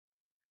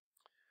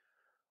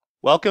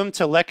Welcome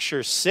to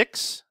Lecture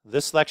 6.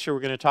 This lecture we're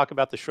going to talk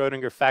about the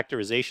Schroedinger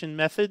factorization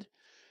method.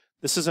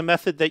 This is a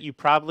method that you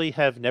probably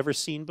have never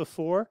seen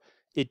before.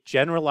 It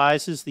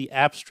generalizes the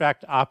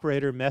abstract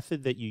operator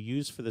method that you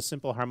use for the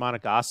simple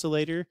harmonic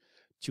oscillator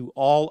to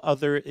all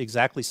other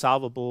exactly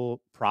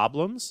solvable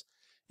problems.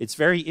 It's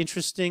very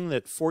interesting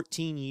that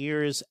 14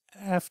 years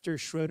after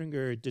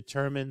Schroedinger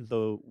determined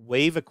the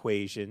wave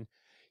equation,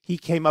 he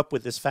came up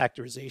with this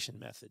factorization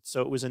method. So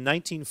it was in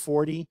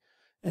 1940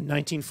 and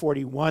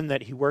 1941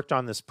 that he worked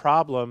on this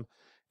problem,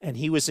 and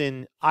he was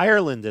in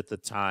Ireland at the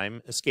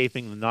time,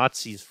 escaping the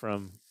Nazis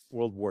from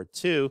World War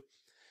II,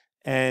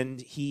 and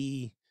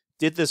he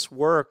did this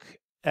work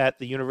at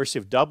the University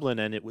of Dublin,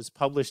 and it was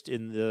published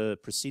in the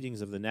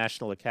Proceedings of the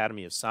National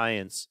Academy of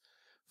Science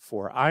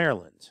for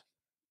Ireland.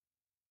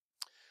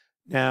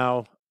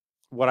 Now,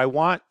 what I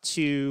want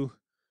to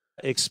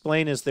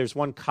explain is there's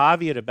one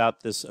caveat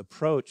about this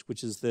approach,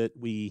 which is that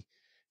we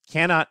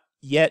cannot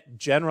yet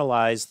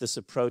generalize this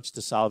approach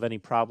to solve any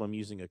problem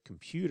using a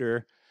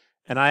computer.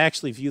 And I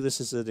actually view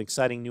this as an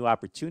exciting new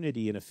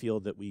opportunity in a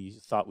field that we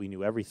thought we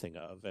knew everything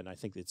of. And I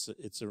think it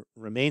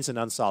remains an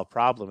unsolved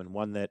problem, and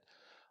one that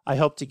I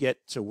hope to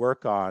get to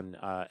work on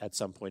at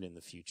some point in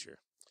the future.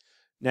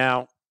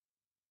 Now,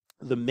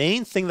 the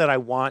main thing that I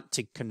want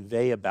to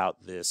convey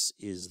about this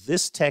is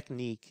this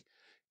technique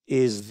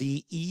is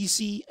the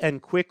easy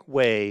and quick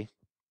way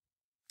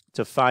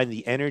to find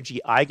the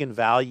energy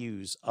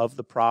eigenvalues of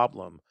the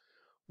problem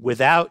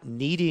without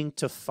needing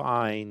to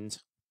find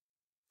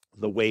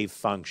the wave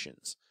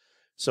functions.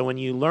 So when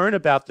you learn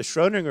about the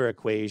Schroedinger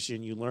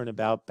equation, you learn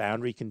about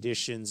boundary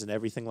conditions and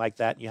everything like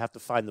that, and you have to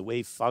find the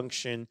wave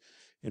function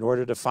in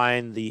order to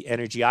find the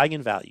energy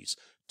eigenvalues.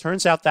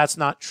 Turns out that's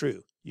not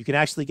true. You can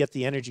actually get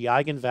the energy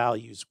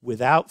eigenvalues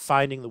without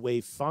finding the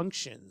wave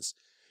functions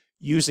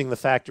using the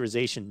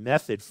factorization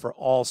method for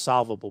all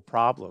solvable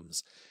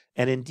problems.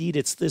 And indeed,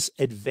 it's this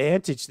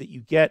advantage that you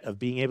get of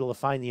being able to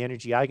find the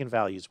energy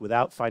eigenvalues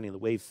without finding the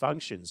wave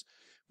functions,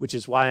 which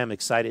is why I'm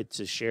excited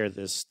to share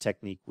this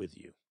technique with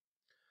you.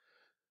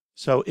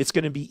 So it's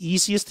going to be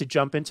easiest to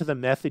jump into the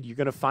method. You're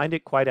going to find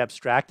it quite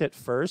abstract at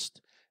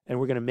first, and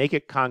we're going to make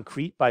it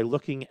concrete by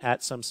looking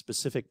at some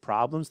specific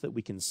problems that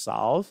we can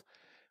solve.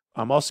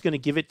 I'm also going to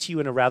give it to you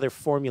in a rather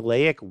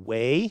formulaic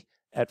way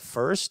at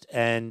first,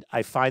 and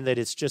I find that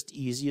it's just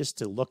easiest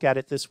to look at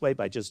it this way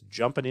by just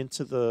jumping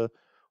into the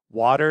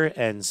water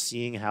and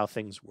seeing how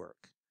things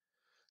work.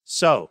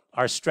 So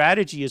our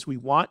strategy is we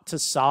want to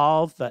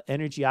solve the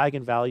energy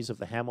eigenvalues of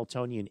the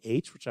Hamiltonian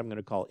H, which I'm going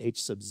to call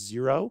H sub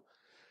 0.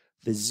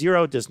 The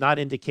 0 does not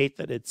indicate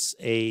that it's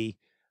a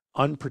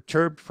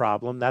unperturbed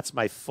problem. That's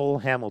my full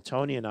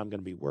Hamiltonian I'm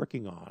going to be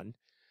working on.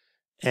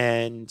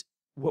 And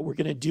what we're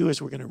going to do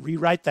is we're going to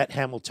rewrite that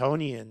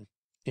Hamiltonian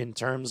in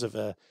terms of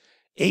a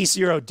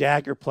A0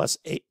 dagger plus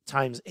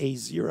times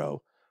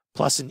A0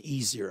 plus an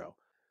E0.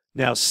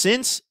 Now,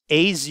 since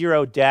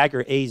A0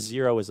 dagger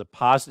A0 is a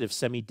positive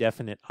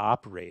semi-definite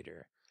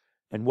operator,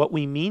 and what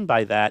we mean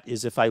by that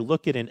is if I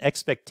look at an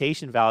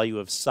expectation value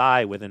of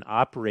psi with an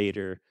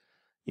operator,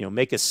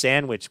 make a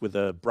sandwich with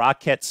a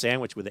broquette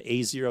sandwich with an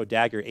A0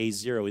 dagger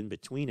A0 in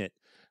between it,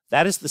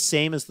 that is the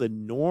same as the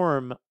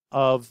norm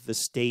of the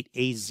state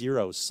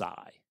A0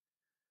 psi.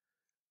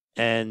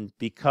 And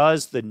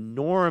because the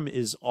norm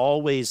is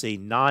always a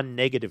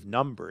non-negative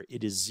number,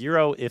 it is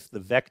 0 if the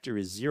vector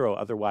is 0,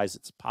 otherwise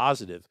it's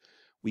positive.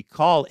 We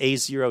call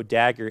A0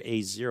 dagger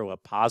A0 a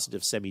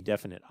positive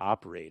semi-definite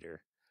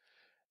operator.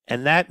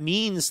 And that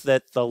means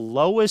that the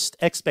lowest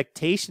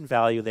expectation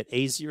value that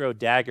A0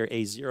 dagger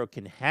A0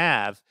 can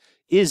have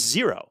is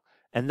 0.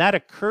 And that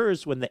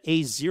occurs when the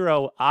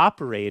A0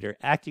 operator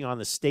acting on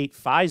the state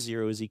phi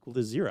 0 is equal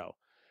to 0.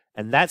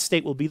 And that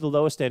state will be the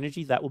lowest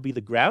energy. That will be the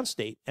ground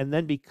state. And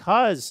then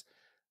because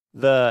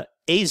the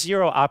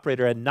A0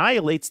 operator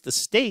annihilates the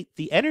state,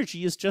 the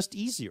energy is just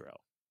E0.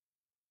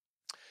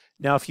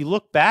 Now, if you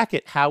look back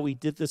at how we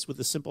did this with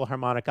the simple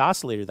harmonic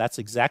oscillator, that's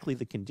exactly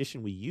the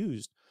condition we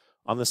used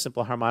on the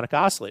simple harmonic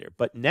oscillator.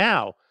 But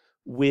now,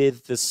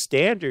 with the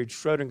standard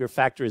Schroedinger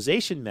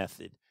factorization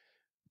method,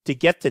 to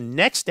get the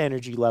next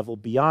energy level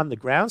beyond the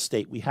ground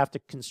state, we have to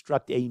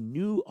construct a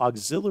new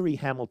auxiliary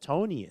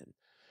Hamiltonian.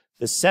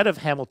 The set of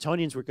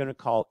Hamiltonians we're going to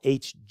call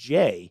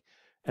Hj,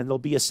 and there'll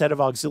be a set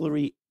of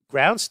auxiliary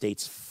ground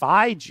states,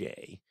 phi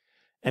j,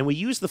 and we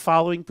use the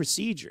following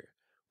procedure.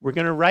 We're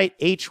going to write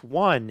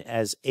H1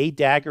 as A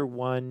dagger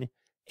 1,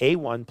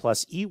 A1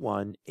 plus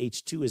E1,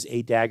 H2 is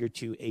A dagger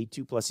 2,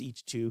 A2 plus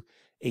H2,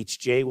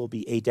 Hj will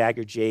be A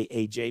dagger j,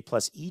 Aj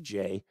plus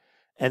Ej,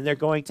 and they're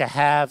going to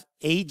have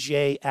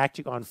Aj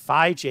acting on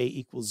phi j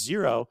equals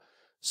 0,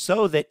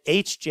 so that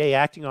Hj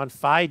acting on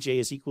phi j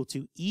is equal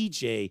to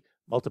Ej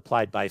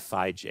multiplied by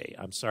phi j.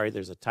 I'm sorry,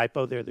 there's a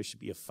typo there. There should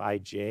be a phi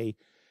j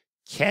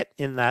ket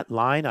in that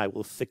line. I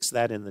will fix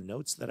that in the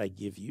notes that I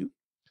give you.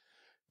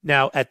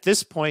 Now, at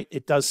this point,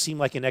 it does seem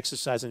like an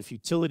exercise in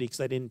futility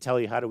because I didn't tell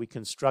you how do we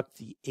construct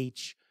the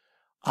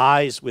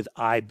Hi's with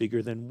I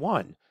bigger than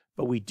 1.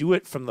 But we do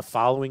it from the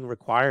following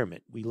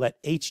requirement. We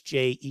let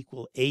Hj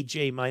equal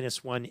Aj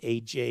minus 1,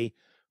 Aj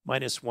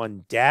minus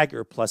 1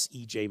 dagger plus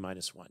EJ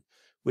minus 1,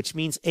 which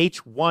means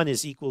H1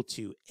 is equal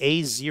to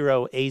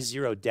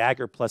A0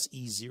 dagger plus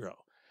E0.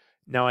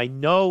 Now I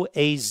know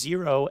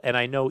A0 and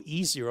I know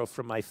E0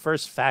 from my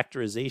first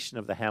factorization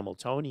of the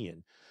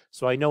Hamiltonian.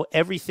 So I know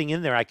everything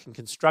in there. I can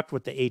construct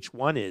what the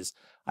H1 is.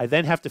 I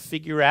then have to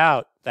figure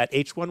out that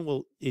H1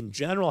 will, in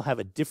general, have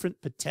a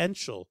different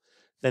potential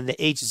than the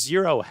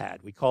H0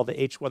 had. We call the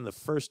H1 the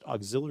first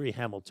auxiliary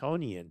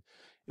Hamiltonian.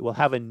 It will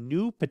have a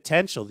new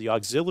potential. The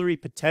auxiliary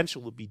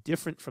potential will be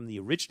different from the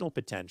original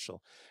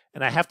potential.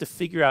 And I have to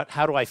figure out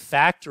how do I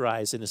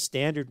factorize in a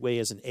standard way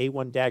as an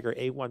A1 dagger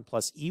A1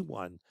 plus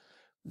E1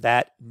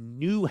 that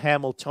new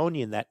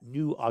Hamiltonian, that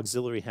new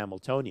auxiliary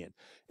Hamiltonian.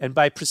 And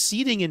by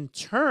proceeding in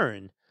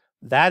turn,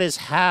 that is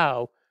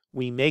how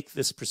we make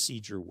this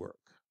procedure work.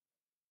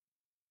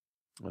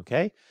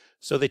 Okay?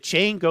 So the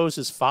chain goes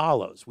as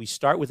follows. We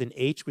start with an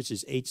H, which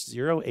is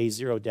H0,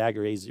 A0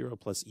 dagger A0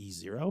 plus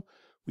E0.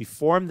 We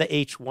form the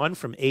H1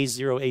 from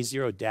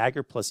A0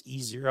 dagger plus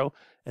E0,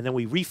 and then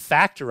we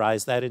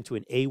refactorize that into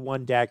an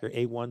A1 dagger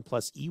A1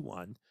 plus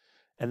E1.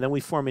 And then we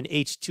form an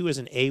H2 as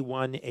an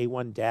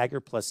A1 dagger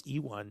plus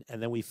E1,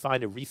 and then we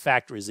find a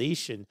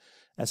refactorization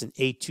as an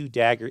A2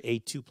 dagger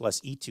A2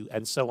 plus E2,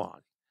 and so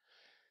on.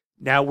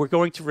 Now we're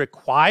going to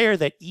require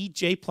that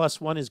EJ plus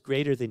 1 is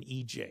greater than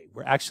EJ.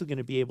 We're actually going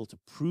to be able to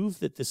prove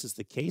that this is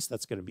the case.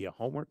 That's going to be a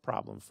homework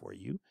problem for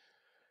you.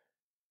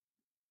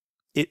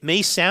 It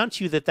may sound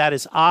to you that that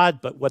is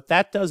odd, but what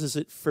that does is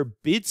it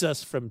forbids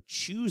us from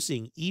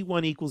choosing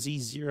E1 equals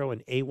E0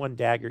 and A1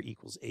 dagger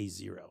equals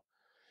A0.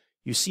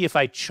 You see, if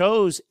I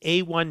chose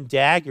A1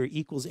 dagger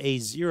equals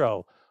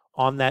A0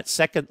 on that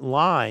second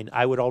line,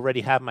 I would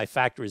already have my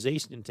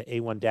factorization into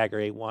A1 dagger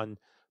A1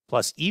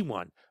 plus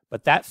E1.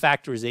 But that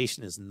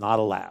factorization is not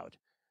allowed.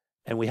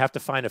 And we have to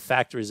find a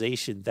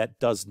factorization that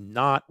does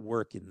not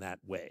work in that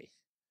way.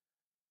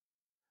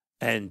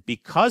 And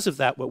because of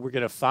that, what we're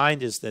going to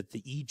find is that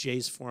the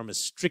EJs form a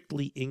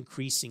strictly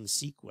increasing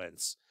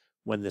sequence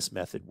when this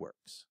method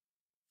works.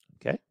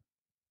 Okay?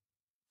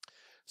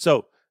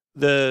 So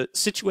the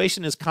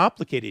situation is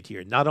complicated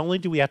here. Not only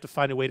do we have to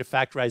find a way to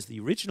factorize the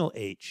original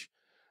H,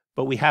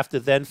 but we have to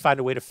then find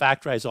a way to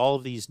factorize all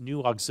of these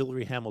new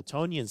auxiliary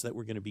Hamiltonians that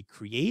we're going to be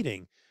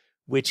creating,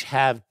 which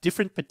have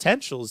different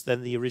potentials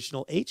than the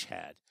original H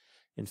had.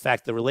 In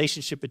fact, the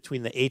relationship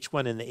between the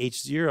H1 and the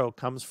H0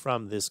 comes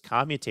from this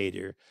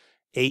commutator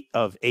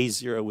of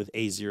A0 with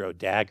A0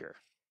 dagger.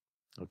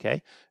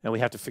 Okay? And we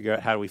have to figure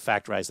out how do we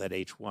factorize that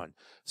H1.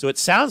 So it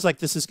sounds like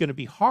this is going to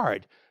be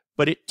hard,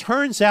 but it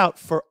turns out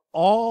for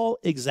all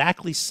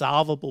exactly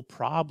solvable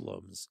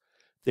problems,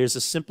 there's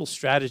a simple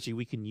strategy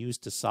we can use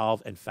to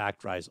solve and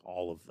factorize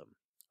all of them.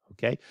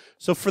 Okay?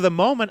 So for the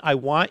moment, I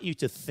want you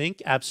to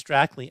think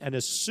abstractly and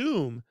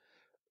assume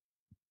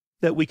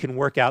that we can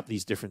work out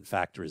these different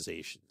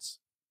factorizations.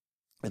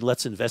 And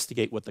let's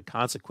investigate what the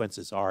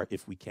consequences are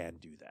if we can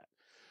do that.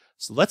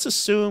 So let's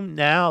assume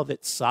now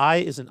that psi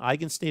is an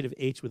eigenstate of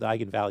H with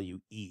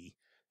eigenvalue E.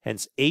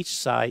 Hence, H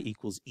psi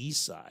equals E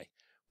psi.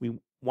 We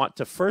want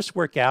to first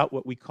work out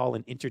what we call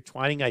an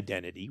intertwining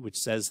identity, which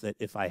says that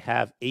if I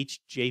have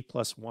Hj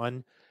plus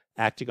 1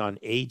 acting on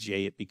Aj,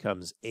 it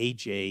becomes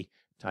Aj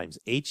times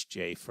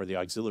Hj for the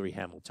auxiliary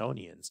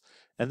Hamiltonians.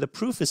 And the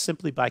proof is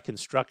simply by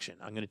construction.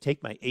 I'm going to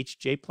take my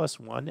Hj plus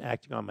 1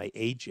 acting on my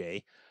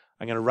Aj.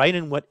 I'm going to write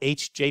in what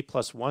Hj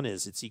plus 1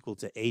 is. It's equal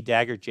to A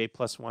dagger j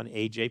plus 1,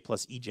 Aj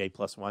plus Ej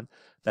plus 1.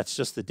 That's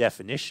just the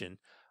definition.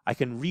 I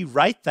can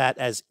rewrite that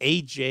as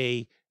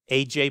Aj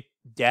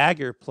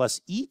dagger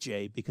plus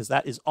Ej because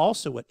that is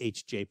also what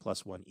Hj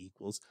plus 1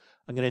 equals.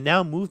 I'm going to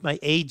now move my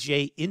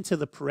Aj into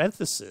the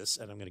parenthesis,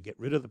 and I'm going to get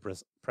rid of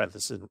the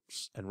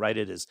parenthesis and write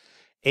it as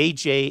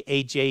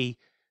Aj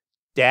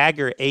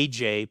dagger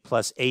Aj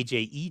plus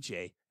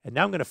Aj. And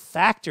now I'm going to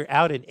factor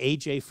out an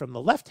Aj from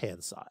the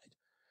left-hand side.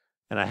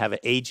 And I have an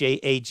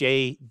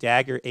Aj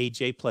dagger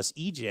Aj plus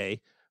Ej,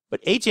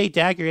 but Aj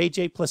dagger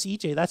Aj plus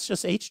Ej, that's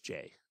just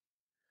Hj.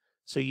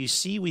 So you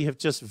see we have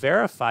just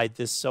verified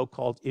this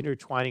so-called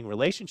intertwining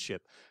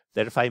relationship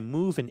that if I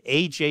move an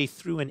Aj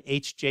through an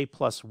Hj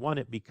plus 1,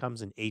 it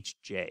becomes an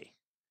Hj.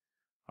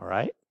 All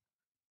right?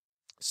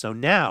 So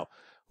now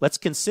let's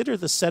consider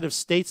the set of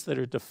states that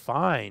are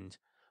defined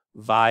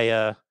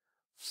via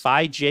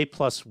phi j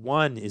plus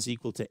 1 is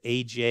equal to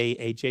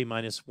Aj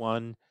minus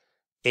 1,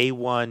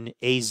 A1,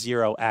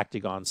 A0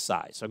 acting on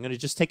psi. So I'm going to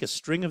just take a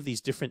string of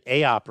these different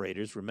A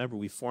operators. Remember,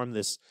 we formed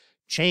this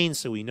chain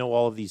so we know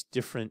all of these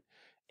different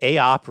A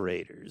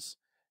operators.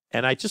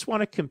 And I just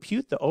want to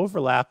compute the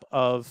overlap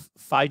of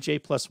phi j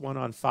plus 1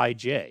 on phi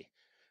j.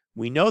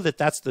 We know that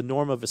that's the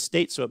norm of a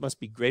state, so it must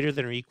be greater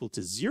than or equal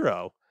to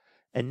 0.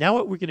 And now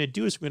what we're going to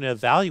do is we're going to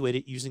evaluate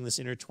it using this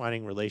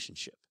intertwining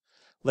relationship.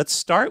 Let's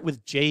start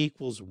with j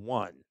equals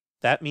 1.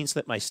 That means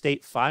that my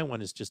state phi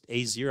 1 is just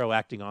A0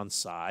 acting on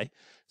psi.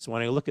 So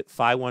when I look at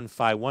phi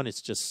 1,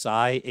 it's just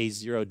psi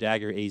A0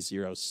 dagger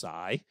A0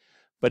 psi.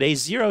 But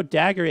A0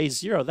 dagger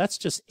A0, that's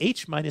just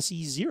H minus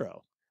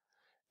E0.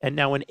 And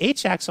now when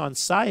H acts on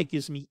psi, it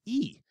gives me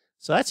E.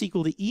 So that's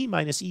equal to E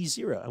minus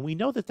E0. And we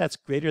know that that's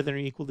greater than or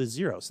equal to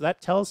 0. So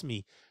that tells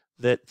me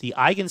that the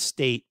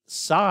eigenstate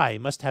psi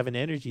must have an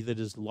energy that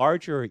is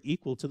larger or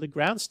equal to the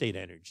ground state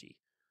energy.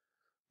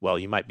 Well,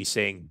 you might be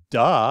saying,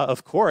 duh,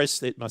 of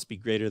course, it must be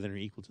greater than or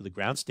equal to the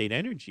ground state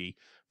energy.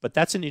 But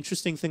that's an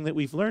interesting thing that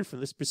we've learned from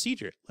this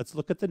procedure. Let's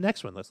look at the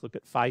next one. Let's look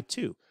at phi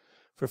 2.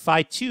 For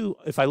phi 2,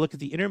 if I look at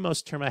the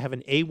innermost term, I have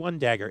an A1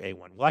 dagger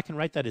A1. Well, I can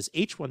write that as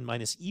H1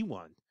 minus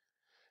E1.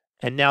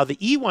 And now the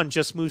E1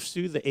 just moves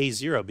through the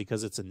A0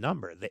 because it's a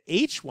number. The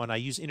H1, I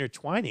use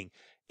intertwining.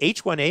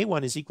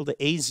 H1A1 is equal to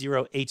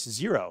A0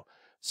 H0.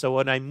 So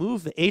when I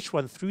move the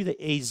H1 through the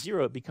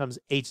A0, it becomes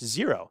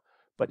H0.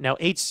 But now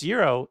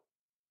H0,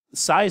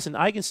 psi is an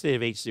eigenstate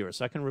of H0,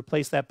 so I can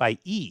replace that by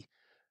E.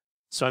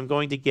 So I'm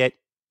going to get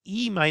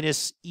E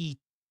minus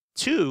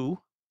E2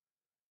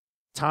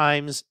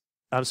 times,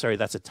 I'm sorry,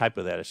 that's a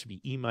typo there. It should be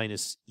E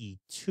minus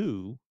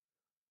E2.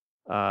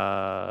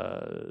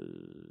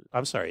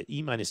 I'm sorry,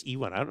 E minus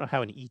E1. I don't know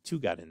how an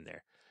E2 got in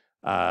there.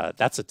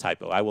 That's a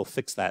typo. I will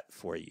fix that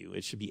for you.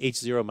 It should be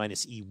H0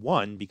 minus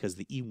E1 because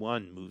the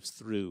E1 moves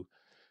through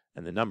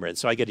and the number. And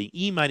so I get an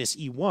E minus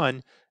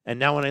E1. And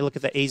now when I look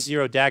at the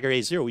A0 dagger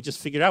A0, we just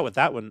figured out what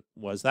that one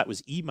was. That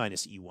was E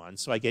minus E1.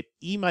 So I get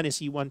E minus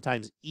E1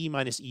 times E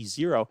minus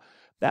E0.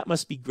 That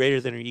must be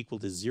greater than or equal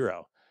to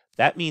 0.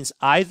 That means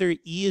either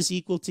E is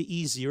equal to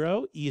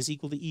E0, E is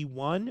equal to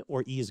E1,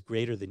 or E is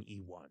greater than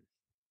E1.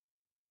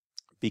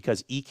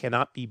 Because E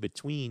cannot be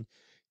between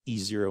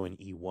E0 and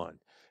E1.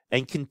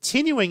 And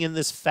continuing in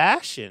this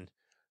fashion,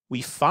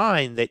 we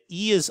find that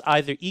E is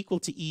either equal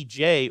to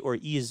EJ or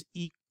E is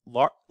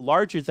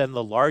larger than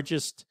the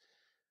largest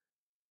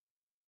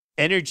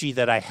energy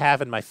that I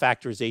have in my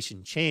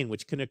factorization chain,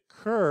 which can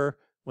occur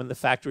when the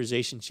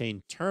factorization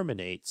chain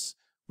terminates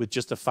with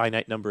just a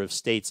finite number of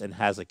states and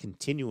has a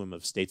continuum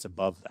of states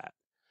above that.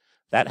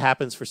 That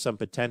happens for some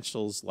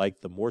potentials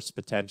like the Morse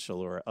potential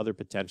or other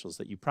potentials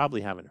that you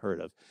probably haven't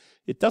heard of.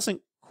 It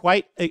doesn't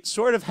quite, it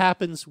sort of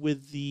happens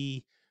with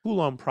the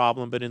Coulomb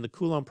problem, but in the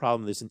Coulomb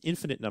problem, there's an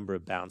infinite number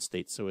of bound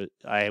states. So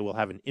I will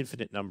have an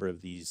infinite number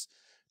of these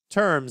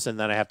terms, and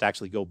then I have to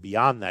actually go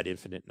beyond that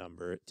infinite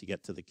number to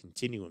get to the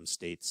continuum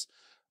states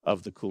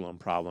of the Coulomb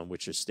problem,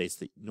 which are states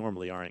that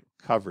normally aren't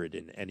covered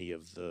in any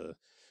of the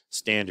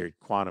standard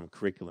quantum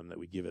curriculum that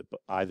we give at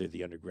either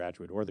the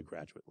undergraduate or the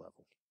graduate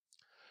level.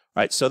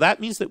 All right, so that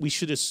means that we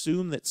should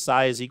assume that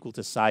psi is equal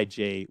to psi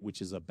j,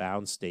 which is a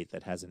bound state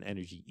that has an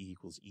energy E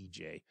equals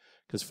EJ,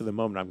 because for the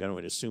moment I'm going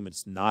to assume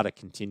it's not a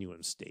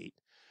continuum state.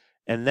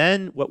 And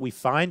then what we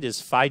find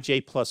is phi j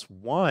plus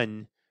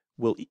 1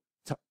 will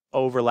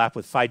overlap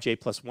with phi j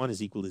plus 1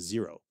 is equal to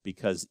 0,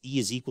 because E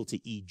is equal to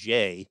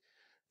EJ,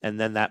 and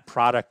then that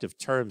product of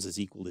terms is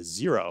equal to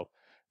 0.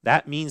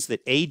 That means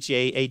that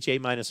AJ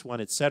minus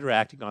 1, etc.,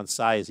 acting on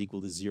psi is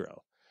equal to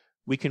 0.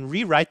 We can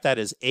rewrite that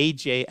as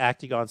AJ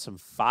acting on some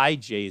phi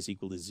j is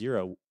equal to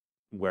 0,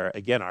 where,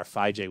 again, our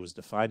phi j was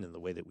defined in the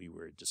way that we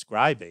were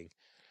describing.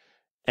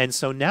 And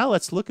so now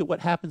let's look at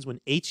what happens when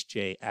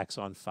HJ acts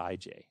on phi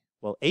j.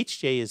 Well,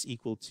 HJ is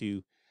equal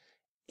to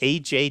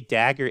AJ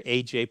dagger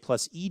AJ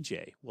plus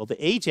EJ. Well, the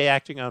AJ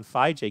acting on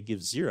phi j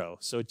gives 0,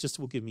 so it just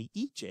will give me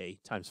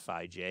EJ times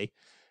phi j.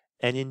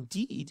 And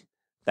indeed,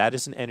 that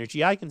is an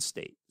energy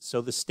eigenstate.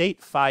 So the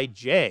state phi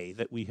j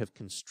that we have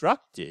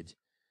constructed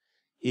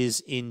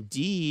is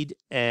indeed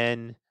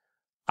an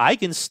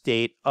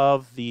eigenstate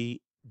of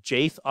the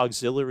jth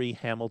auxiliary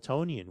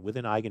Hamiltonian with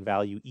an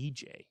eigenvalue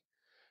EJ.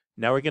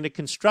 Now we're going to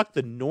construct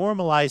the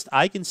normalized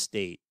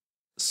eigenstate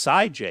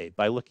psi j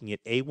by looking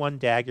at A1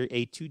 dagger,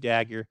 A2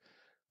 dagger,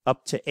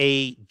 up to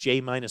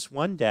AJ minus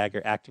 1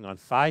 dagger acting on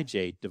phi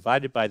j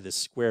divided by the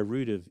square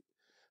root of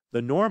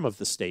the norm of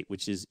the state,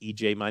 which is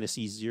EJ minus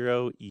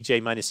E0,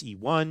 EJ minus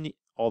E1,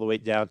 all the way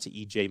down to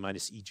EJ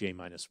minus EJ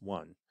minus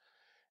 1.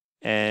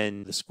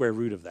 And the square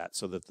root of that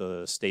so that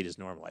the state is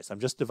normalized. I'm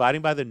just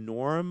dividing by the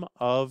norm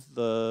of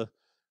the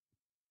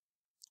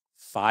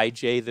phi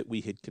j that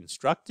we had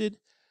constructed,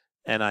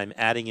 and I'm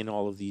adding in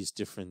all of these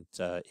different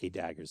A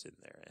daggers in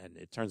there. And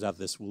it turns out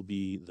this will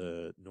be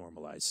the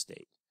normalized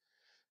state.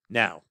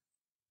 Now,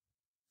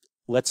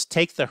 let's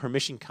take the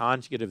Hermitian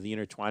conjugate of the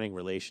intertwining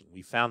relation.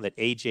 We found that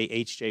AJ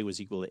HJ was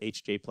equal to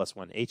HJ plus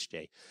 1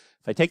 HJ.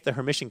 If I take the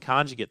Hermitian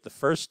conjugate, the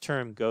first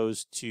term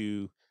goes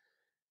to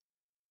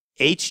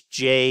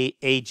HJ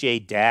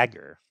AJ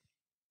dagger.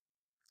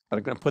 But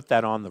I'm going to put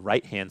that on the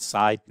right-hand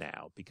side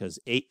now because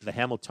the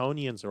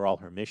Hamiltonians are all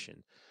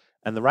Hermitian.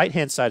 And the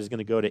right-hand side is going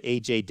to go to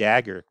AJ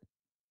dagger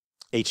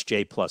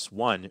HJ plus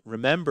 1.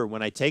 Remember,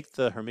 when I take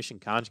the Hermitian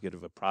conjugate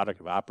of a product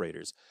of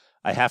operators,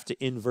 I have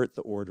to invert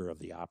the order of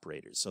the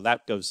operators. So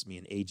that gives me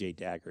an AJ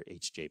dagger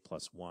HJ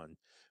plus 1,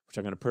 which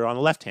I'm going to put on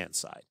the left-hand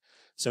side.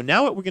 So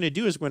now what we're going to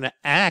do is we're going to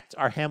act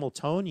our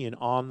Hamiltonian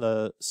on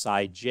the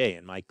side j,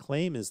 and my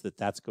claim is that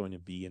that's going to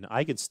be an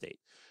eigenstate.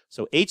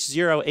 So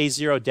H0,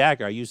 A0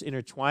 dagger, I use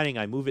intertwining,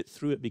 I move it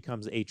through, it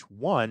becomes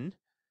H1,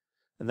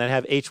 and then I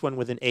have H1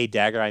 with an A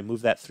dagger, I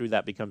move that through,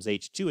 that becomes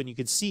H2, and you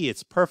can see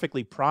it's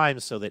perfectly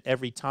primed so that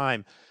every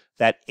time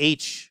that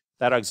H,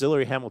 that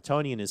auxiliary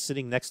Hamiltonian is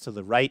sitting next to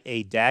the right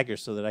A dagger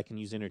so that I can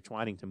use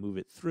intertwining to move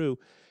it through.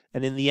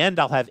 And in the end,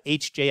 I'll have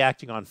Hj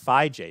acting on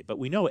phi j. But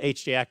we know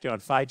Hj acting on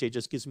phi j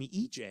just gives me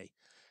Ej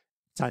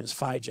times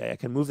phi j. I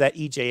can move that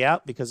Ej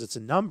out because it's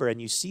a number.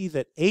 And you see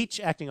that H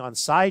acting on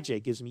psi j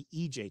gives me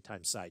Ej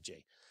times psi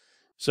j.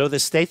 So the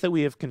state that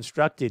we have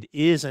constructed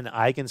is an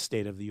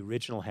eigenstate of the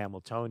original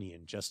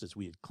Hamiltonian, just as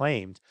we had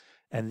claimed.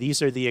 And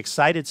these are the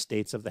excited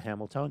states of the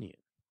Hamiltonian.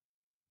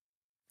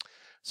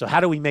 So how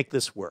do we make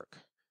this work?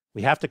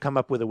 We have to come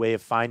up with a way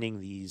of finding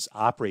these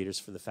operators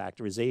for the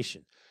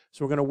factorization.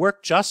 So we're going to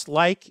work just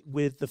like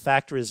with the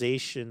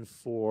factorization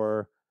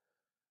for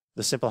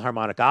the simple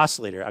harmonic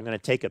oscillator. I'm going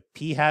to take a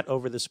p hat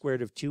over the square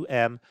root of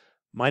 2m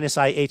minus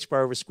I h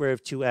bar over square root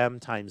of 2m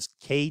times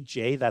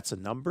kj, that's a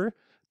number.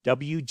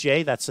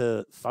 Wj, that's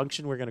a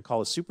function we're going to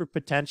call a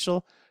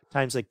superpotential,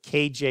 times a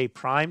kj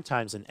prime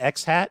times an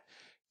x hat.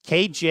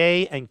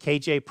 Kj and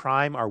kj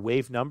prime are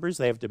wave numbers.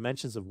 They have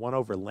dimensions of 1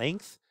 over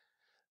length.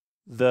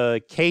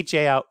 The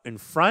kj out in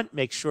front,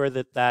 make sure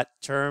that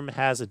that term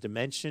has a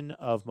dimension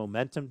of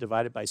momentum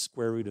divided by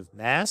square root of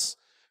mass,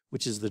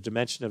 which is the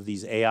dimension of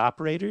these A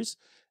operators.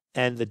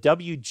 And the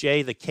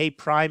wj, the k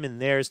prime in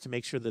there is to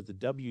make sure that the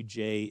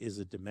wj is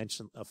a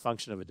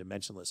function of a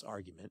dimensionless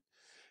argument.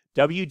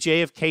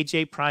 Wj of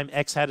kj prime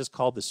x hat is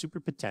called the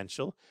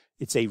superpotential.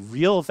 It's a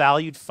real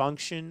valued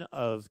function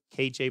of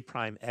kj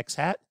prime x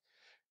hat.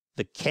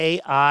 The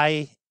kj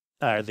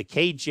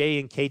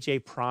and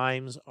kj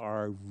primes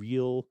are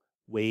real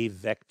wave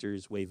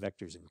vectors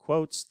in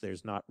quotes.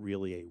 There's not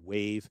really a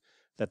wave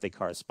that they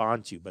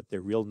correspond to, but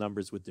they're real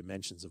numbers with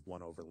dimensions of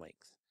 1 over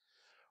length.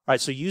 All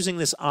right, so using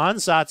this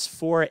ansatz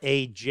for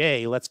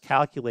Aj, let's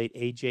calculate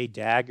Aj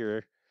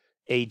dagger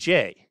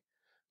Aj.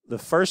 The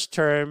first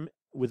term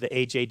with the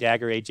Aj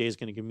dagger Aj is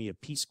going to give me a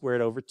p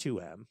squared over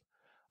 2m.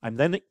 I'm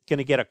then going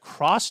to get a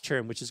cross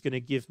term, which is going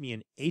to give me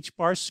an h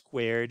bar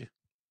squared.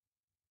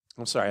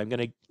 I'm going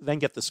to then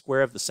get the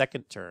square of the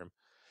second term.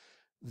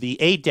 The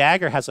A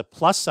dagger has a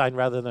plus sign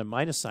rather than a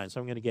minus sign, so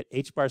I'm going to get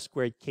h bar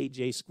squared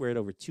kj squared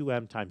over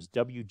 2m times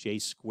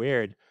wj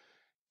squared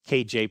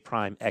kj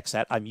prime x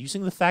hat. I'm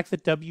using the fact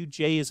that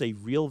wj is a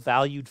real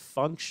valued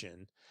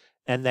function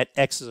and that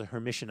x is a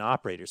Hermitian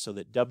operator, so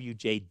that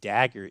wj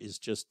dagger is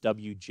just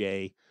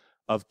wj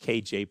of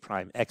kj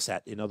prime x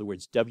hat. In other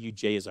words,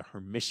 wj is a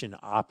Hermitian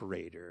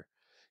operator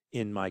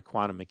in my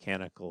quantum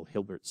mechanical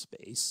Hilbert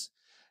space.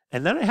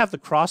 And then I have the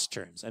cross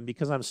terms, and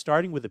because I'm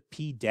starting with a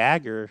p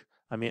dagger,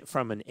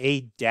 from an A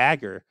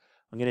dagger,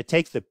 I'm going to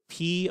take the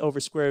p over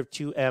square root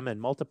of 2m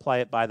and multiply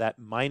it by that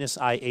minus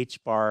I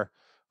h bar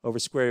over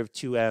square root of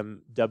 2m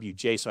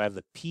wj. So I have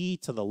the p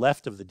to the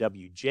left of the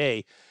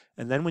wj.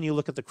 And then when you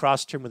look at the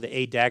cross term with the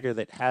A dagger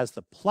that has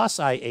the plus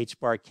I h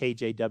bar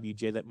kj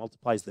wj that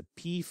multiplies the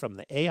p from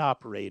the A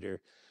operator,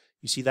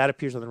 you see that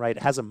appears on the right.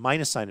 It has a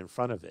minus sign in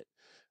front of it.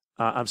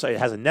 It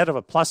has a net of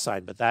a plus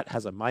sign, but that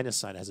has a minus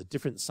sign. It has a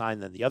different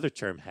sign than the other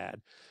term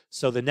had.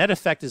 So the net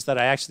effect is that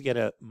I actually get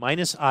a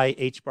minus I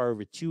h bar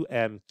over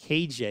 2m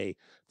kj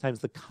times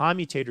the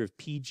commutator of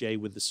pj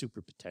with the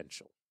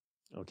superpotential.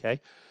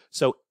 Okay?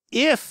 So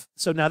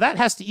now that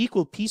has to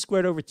equal p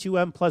squared over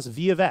 2m plus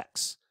v of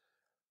x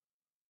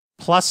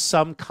plus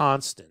some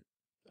constant.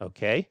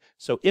 Okay?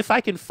 So if I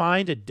can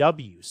find a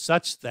w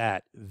such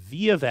that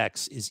v of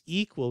x is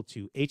equal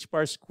to h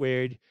bar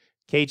squared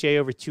kj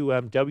over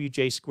 2m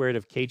wj squared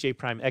of kj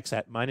prime x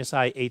hat minus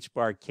I h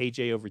bar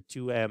kj over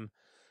 2m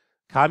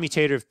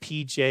commutator of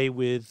pj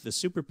with the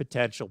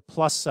superpotential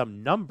plus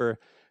some number,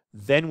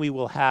 then we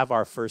will have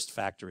our first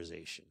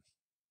factorization.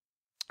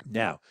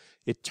 Now,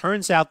 it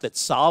turns out that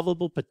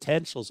solvable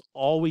potentials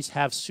always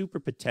have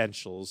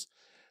superpotentials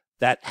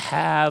that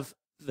have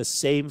the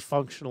same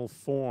functional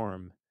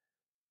form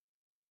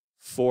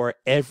for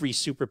every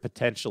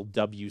superpotential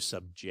w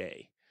sub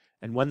j.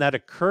 And when that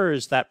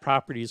occurs, that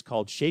property is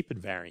called shape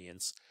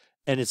invariance,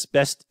 and it's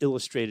best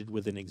illustrated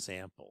with an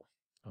example.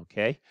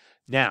 Okay?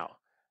 Now,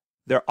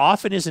 there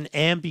often is an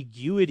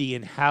ambiguity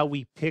in how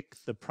we pick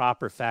the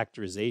proper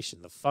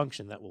factorization, the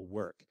function that will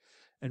work.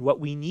 And what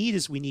we need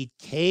is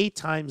k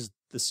times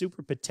the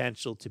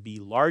superpotential to be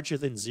larger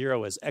than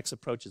 0 as x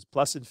approaches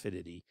plus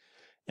infinity,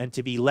 and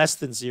to be less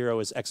than 0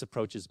 as x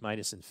approaches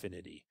minus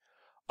infinity.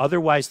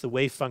 Otherwise, the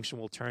wave function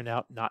will turn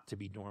out not to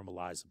be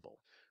normalizable.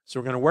 So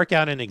we're going to work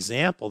out an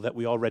example that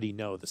we already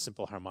know, the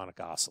simple harmonic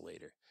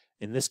oscillator.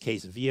 In this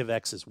case, v of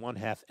x is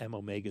 1/2 m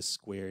omega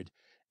squared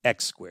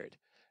x squared.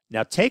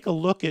 Now take a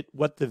look at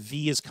what the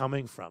v is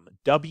coming from.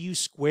 W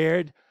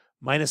squared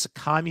minus a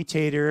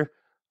commutator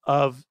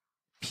of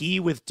p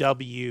with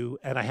w,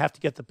 and I have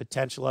to get the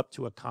potential up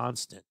to a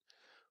constant.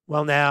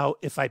 Well, now,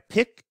 if I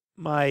pick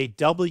my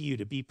w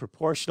to be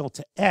proportional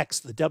to x,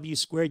 the w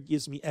squared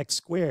gives me x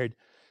squared,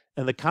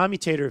 and the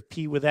commutator of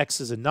p with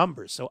x is a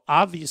number. So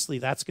obviously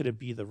that's going to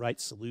be the right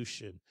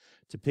solution,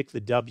 to pick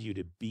the w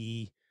to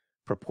be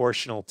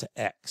proportional to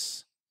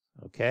x.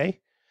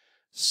 Okay?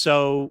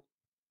 So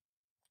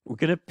we're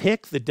going to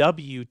pick the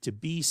w to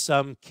be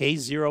some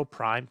k0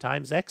 prime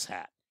times x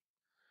hat.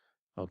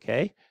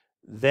 Okay?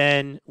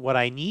 then what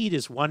I need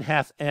is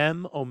 1/2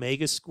 m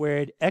omega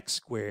squared x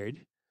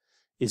squared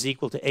is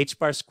equal to h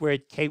bar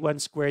squared k1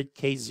 squared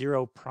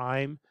k0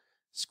 prime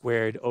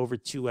squared over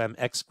 2m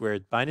x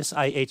squared minus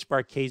I h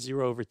bar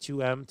k0 over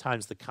 2m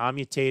times the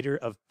commutator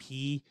of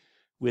p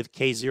with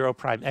k0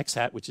 prime x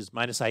hat, which is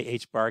minus I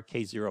h bar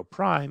k0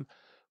 prime,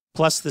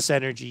 plus this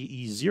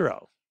energy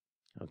E0.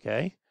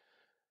 Okay?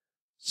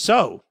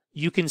 So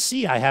you can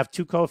see I have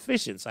two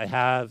coefficients. I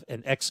have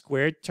an x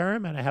squared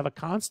term and I have a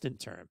constant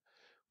term.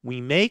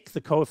 We make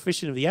the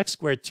coefficient of the x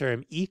squared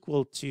term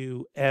equal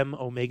to m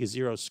omega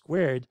 0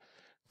 squared.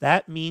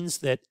 That means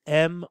that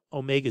m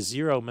omega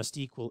 0 must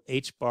equal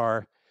h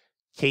bar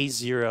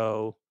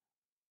k0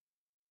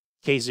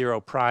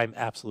 prime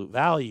absolute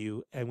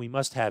value, and we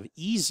must have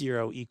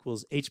E0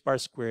 equals h bar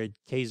squared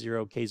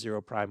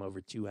k0 prime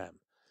over 2m.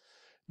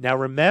 Now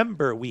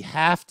remember, we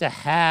have to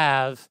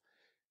have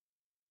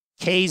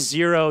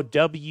k0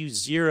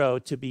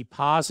 w0 to be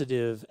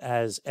positive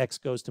as x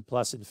goes to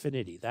plus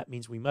infinity. That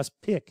means we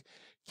must pick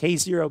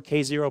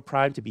k0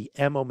 prime to be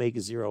m omega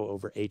 0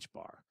 over h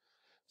bar.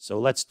 So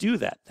let's do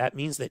that. That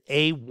means that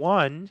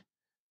A1,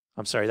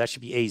 I'm sorry, that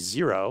should be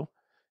A0,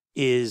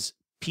 is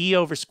p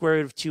over square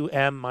root of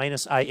 2m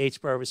minus I h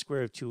bar over square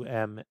root of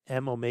 2m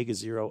m omega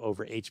 0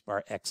 over h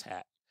bar x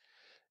hat.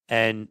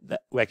 And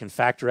I can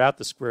factor out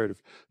the square root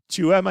of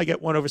 2m. I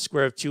get 1 over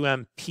square root of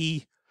 2m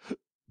p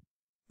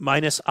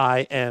minus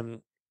I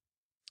m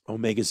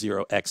omega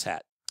 0 x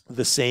hat,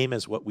 the same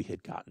as what we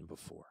had gotten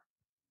before.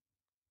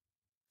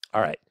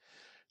 All right.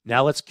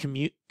 Now let's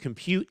compute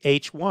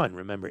H1.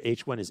 Remember,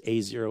 H1 is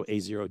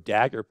A0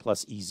 dagger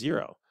plus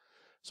E0.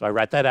 So I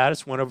write that out.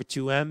 It's 1 over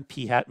 2m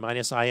p hat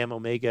minus I m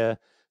omega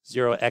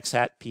 0 x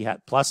hat p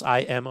hat plus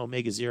I m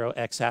omega 0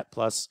 x hat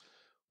plus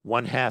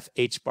 1/2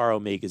 h bar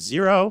omega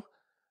 0.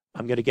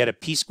 I'm going to get a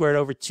p squared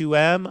over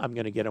 2m. I'm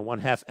going to get a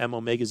 1/2 m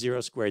omega 0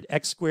 squared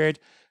x squared.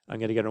 I'm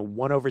going to get a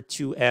 1 over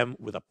 2m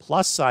with a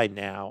plus sign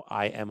now,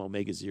 I m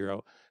omega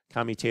 0,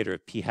 commutator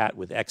of p hat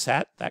with x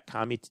hat. That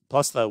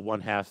plus the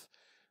 1/2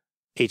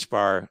 h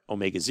bar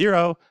omega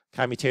 0.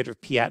 Commutator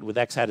of p hat with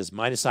x hat is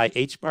minus I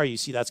h bar. You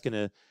see that's going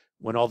to,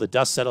 when all the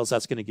dust settles,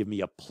 that's going to give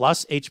me a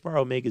plus h bar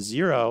omega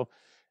 0.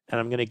 And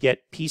I'm going to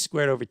get p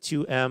squared over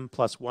 2m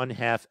plus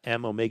 1/2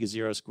 m omega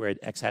 0 squared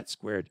x hat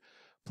squared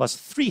plus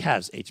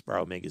 3/2 h bar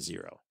omega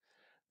 0.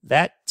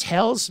 That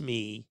tells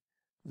me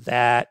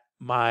that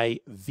my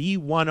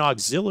V1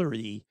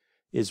 auxiliary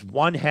is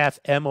 1/2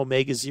 m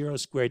omega 0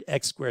 squared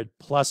x squared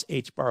plus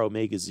h bar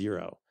omega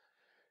 0.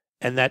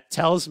 And that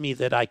tells me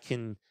that I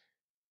can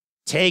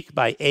take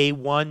my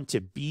A1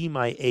 to be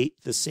my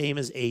the same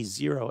as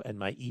A0 and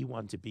my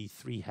E1 to be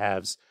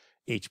 3/2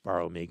 h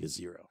bar omega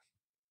 0.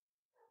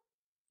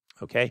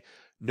 Okay?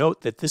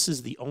 Note that this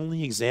is the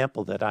only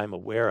example that I'm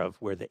aware of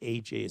where the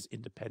AJ is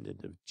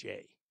independent of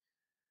J.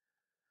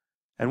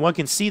 And one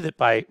can see that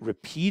by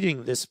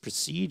repeating this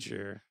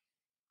procedure,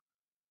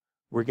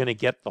 we're going to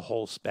get the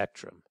whole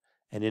spectrum.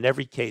 And in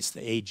every case, the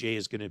AJ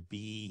is going to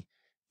be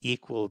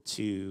equal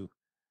to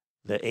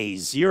the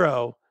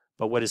A0.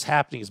 But what is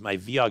happening is my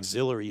V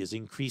auxiliary is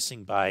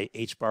increasing by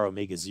h bar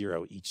omega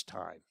 0 each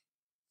time.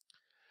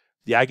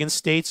 The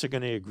eigenstates are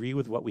going to agree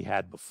with what we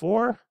had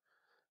before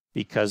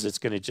because it's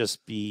going to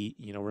just be,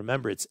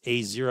 remember, it's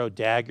A0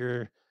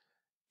 dagger,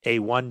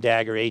 A1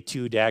 dagger,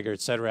 A2 dagger,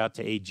 etc., out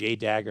to AJ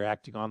dagger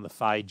acting on the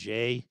phi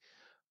j.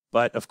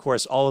 But of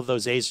course, all of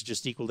those A's are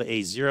just equal to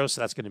A0,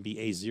 so that's going to be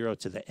A0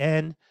 to the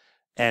n.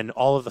 And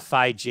all of the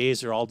phi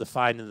j's are all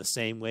defined in the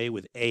same way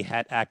with A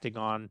hat acting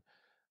on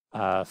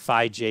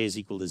phi j is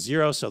equal to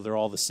 0, so they're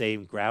all the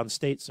same ground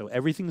state. So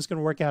everything's going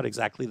to work out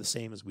exactly the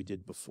same as we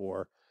did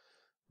before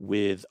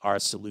with our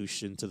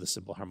solution to the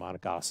simple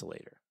harmonic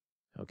oscillator.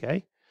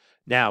 Okay?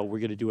 Now we're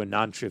going to do a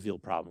non-trivial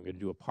problem. We're going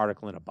to do a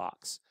particle in a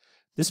box.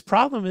 This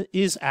problem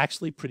is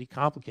actually pretty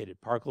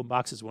complicated. Particle in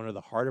box is one of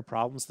the harder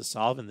problems to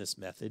solve in this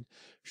method.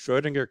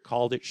 Schroedinger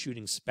called it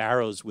shooting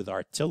sparrows with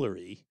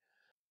artillery.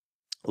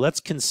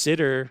 Let's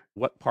consider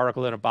what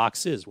particle in a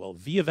box is. Well,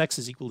 V of x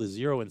is equal to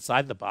 0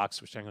 inside the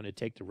box, which I'm going to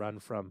take to run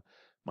from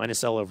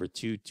minus L over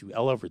 2 to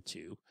L over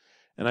 2.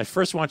 And I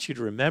first want you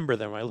to remember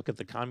that when I look at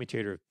the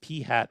commutator of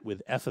p hat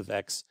with f of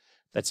x,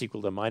 that's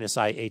equal to minus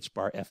I h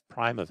bar f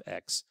prime of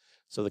x.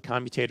 So the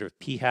commutator of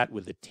p hat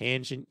with the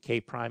tangent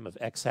k prime of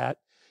x hat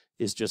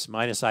is just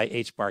minus I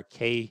h bar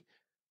k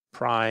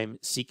prime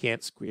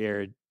secant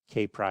squared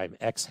k prime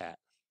x hat.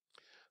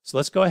 So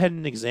let's go ahead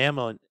and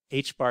examine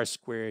h bar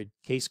squared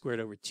k squared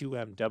over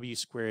 2m w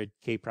squared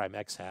k prime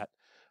x hat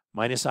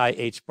minus I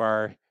h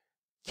bar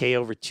k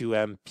over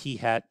 2m p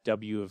hat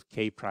w of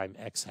k prime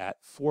x hat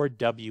for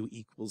w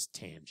equals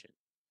tangent.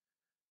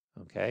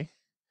 Okay?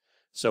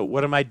 So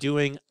what am I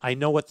doing? I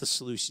know what the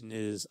solution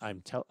is.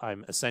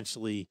 I'm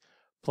essentially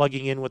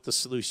plugging in what the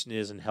solution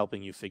is and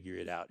helping you figure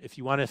it out. If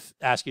you want to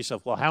ask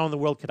yourself, well, how in the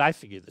world could I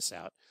figure this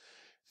out?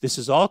 This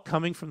is all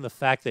coming from the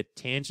fact that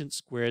tangent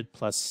squared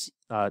plus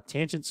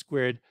tangent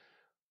squared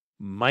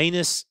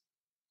minus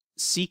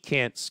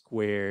secant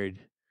squared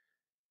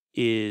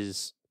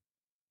is,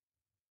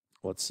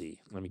 let's see,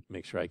 let me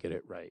make sure I get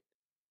it right.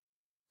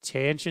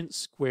 tangent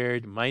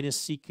squared minus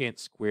secant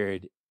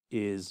squared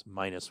is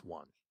minus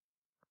 1.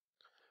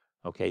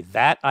 Okay,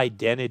 that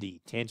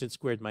identity, tangent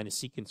squared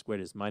minus secant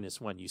squared is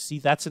minus 1. You see,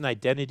 that's an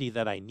identity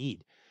that I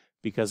need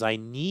because I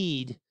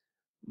need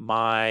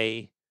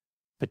my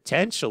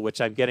potential,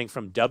 which I'm getting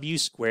from w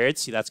squared.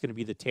 See, that's going to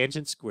be the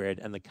tangent squared,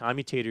 and the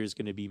commutator is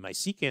going to be my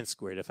secant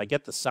squared. If I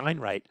get the sign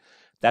right,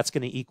 that's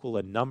going to equal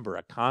a number,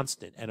 a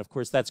constant. And of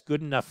course, that's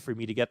good enough for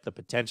me to get the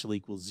potential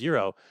equals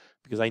 0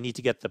 because I need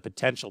to get the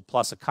potential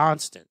plus a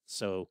constant.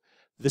 So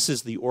this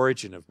is the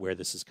origin of where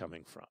this is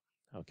coming from.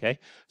 Okay,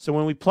 so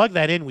when we plug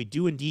that in, we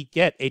do indeed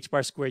get h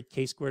bar squared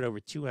k squared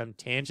over 2m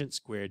tangent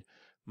squared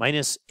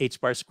minus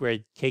h bar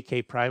squared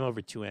kk prime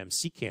over 2m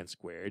secant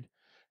squared.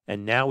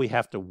 And now we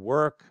have to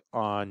work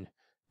on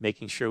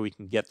making sure we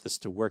can get this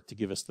to work to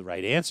give us the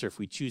right answer. If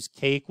we choose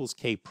k equals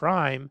k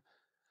prime,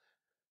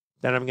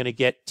 then I'm going to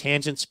get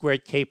tangent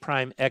squared k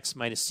prime x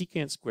minus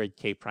secant squared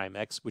k prime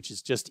x, which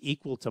is just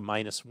equal to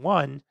minus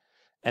 1,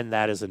 and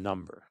that is a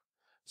number.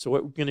 So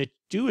what we're going to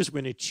do is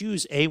we're going to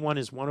choose a1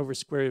 is 1 over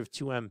square root of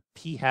 2m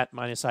p hat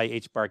minus I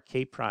h bar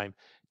k prime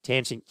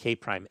tangent k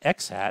prime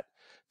x hat.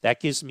 That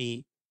gives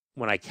me,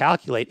 when I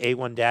calculate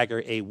a1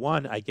 dagger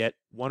a1, I get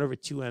 1 over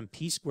 2m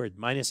p squared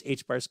minus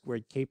h bar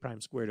squared k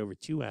prime squared over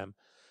 2m.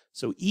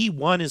 So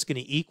e1 is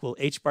going to equal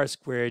h bar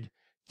squared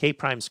k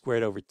prime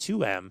squared over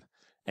 2m.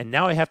 And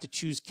now I have to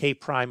choose k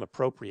prime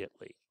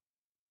appropriately.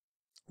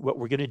 What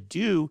we're going to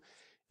do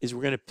is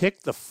we're going to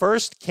pick the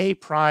first k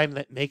prime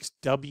that makes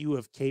w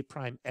of k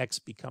prime x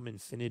become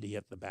infinity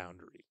at the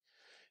boundary.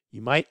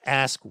 You might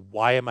ask,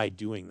 why am I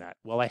doing that?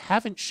 Well, I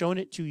haven't shown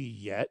it to you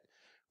yet.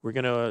 We're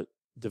going to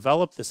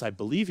develop this. I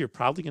believe you're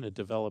probably going to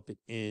develop it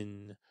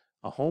in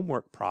a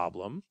homework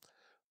problem.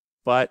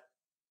 But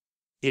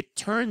it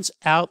turns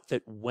out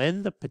that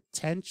when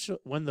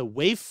the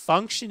wave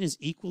function is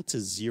equal to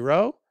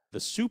 0, the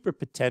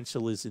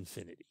superpotential is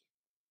infinity.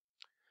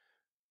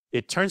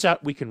 It turns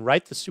out we can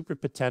write the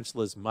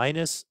superpotential as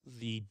minus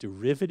the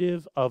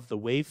derivative of the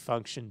wave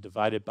function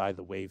divided by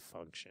the wave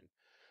function,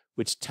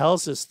 which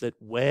tells us that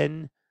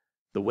when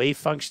the wave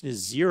function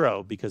is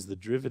 0, because the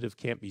derivative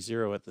can't be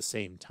 0 at the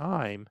same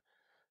time,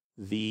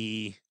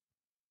 the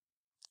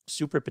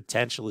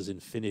superpotential is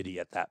infinity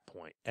at that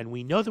point. And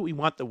we know that we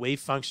want the wave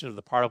function of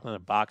the particle in a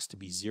box to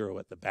be 0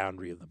 at the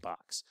boundary of the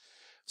box.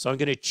 So I'm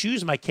going to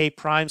choose my k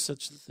prime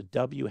such that the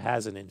w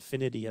has an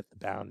infinity at the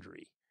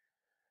boundary.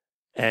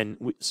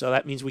 And so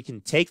that means we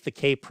can take the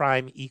k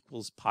prime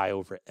equals pi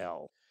over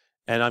L.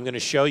 And I'm going to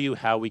show you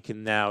how we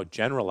can now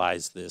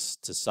generalize this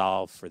to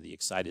solve for the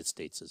excited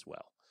states as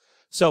well.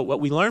 So what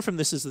we learn from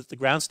this is that the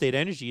ground state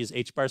energy is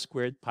h bar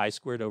squared pi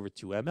squared over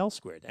 2ml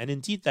squared. And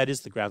indeed, that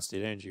is the ground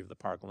state energy of the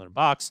particle in a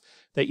box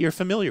that you're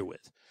familiar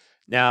with.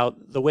 Now,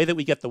 the way that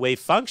we get the wave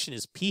function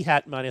is p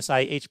hat minus I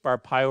h bar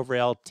pi over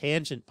L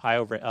tangent pi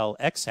over L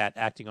x hat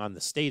acting on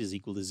the state is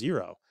equal to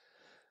 0.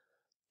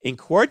 In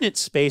coordinate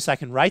space, I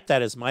can write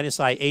that as minus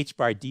I h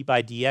bar d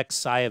by dx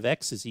psi of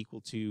x is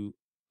equal to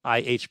I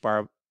h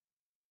bar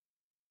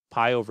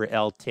pi over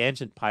L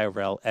tangent pi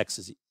over L x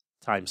is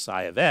times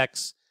psi of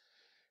x.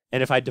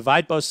 And if I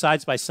divide both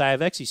sides by psi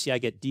of x, you see I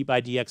get d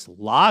by dx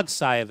log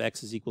psi of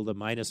x is equal to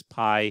minus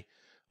pi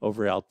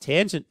over L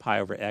tangent pi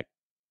over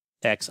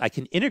x. I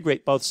can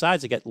integrate both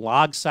sides. I get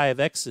log psi of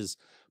x is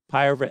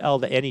pi over L,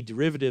 the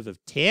antiderivative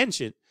of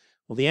tangent.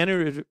 Well, the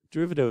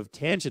antiderivative of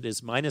tangent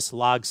is minus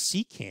log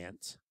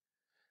secant.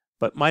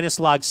 But minus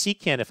log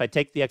secant, if I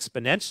take the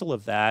exponential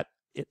of that,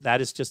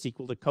 that is just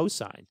equal to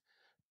cosine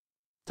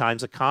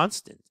times a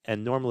constant.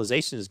 And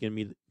normalization is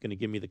going to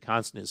give me the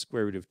constant as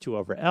square root of 2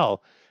 over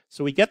L.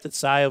 So we get that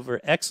psi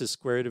over x is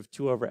square root of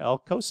 2 over L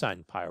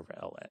cosine pi over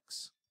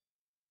Lx.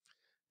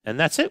 And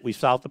that's it. We've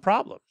solved the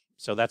problem.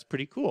 So that's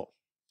pretty cool.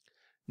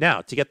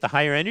 Now, to get the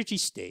higher energy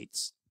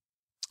states,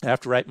 I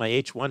have to write my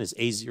H1 as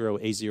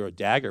A0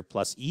 dagger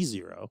plus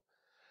E0.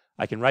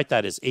 I can write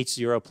that as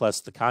H0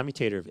 plus the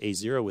commutator of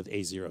A0 with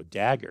A0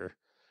 dagger.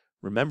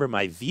 Remember,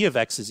 my V of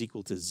x is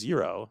equal to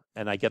 0,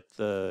 and I get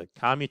the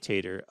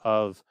commutator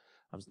of,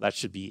 that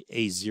should be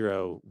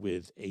A0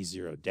 with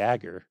A0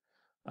 dagger.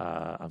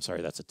 I'm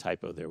sorry, that's a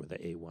typo there with the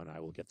A1.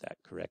 I will get that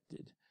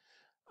corrected.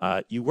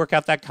 You work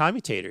out that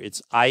commutator.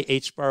 It's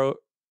IH bar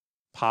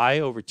pi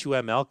over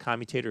 2ml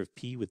commutator of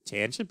P with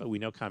tangent, but we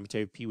know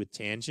commutator of P with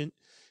tangent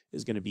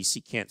is going to be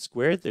secant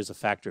squared. There's a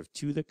factor of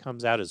 2 that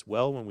comes out as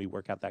well when we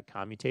work out that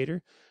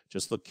commutator.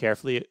 Just look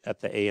carefully at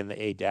the A and the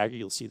A dagger.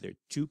 You'll see there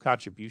are 2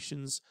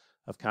 contributions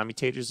of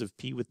commutators of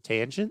P with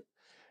tangent.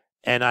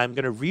 And I'm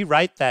going to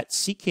rewrite that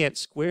secant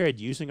squared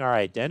using our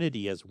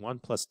identity as 1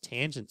 plus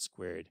tangent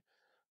squared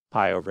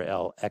pi over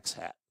L x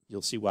hat.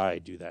 You'll see why I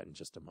do that in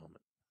just a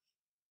moment.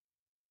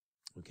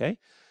 Okay,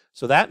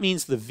 so that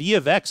means the V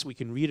of x, we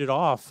can read it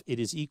off. It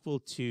is equal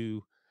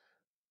to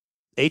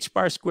h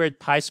bar squared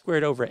pi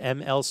squared over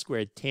ml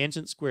squared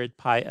tangent squared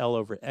pi L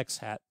over x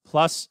hat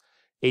plus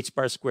h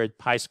bar squared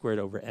pi squared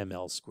over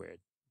ml squared.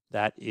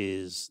 That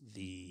is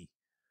the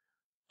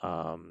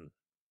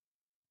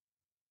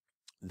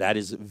that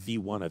is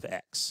V1 of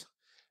x.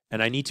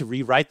 And I need to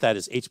rewrite that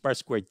as h bar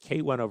squared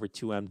k1 over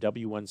 2m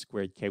w1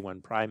 squared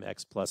k1 prime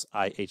x plus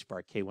I h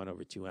bar k1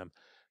 over 2m,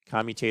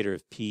 commutator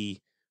of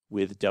p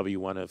with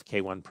w1 of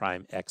k1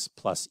 prime x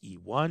plus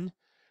e1.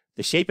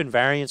 The shape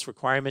invariance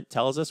requirement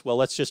tells us, well,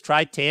 let's just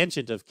try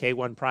tangent of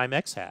k1 prime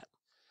x hat.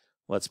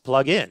 Let's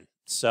plug in.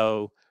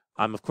 So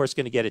I'm, of course,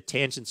 going to get a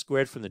tangent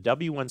squared from the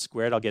w1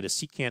 squared. I'll get a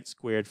secant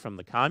squared from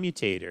the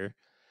commutator.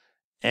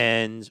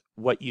 And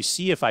what you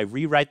see, if I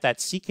rewrite that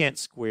secant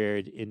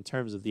squared in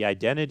terms of the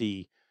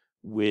identity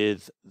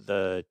with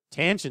the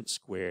tangent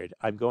squared,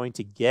 I'm going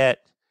to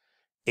get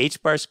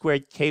h bar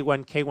squared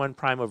k1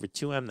 prime over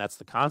 2m, that's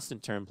the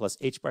constant term, plus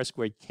h bar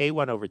squared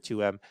k1 over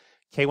 2m,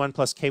 k1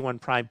 plus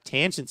k1 prime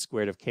tangent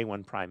squared of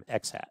k1 prime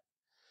x hat.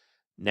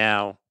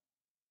 Now,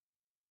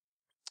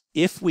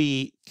 if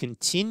we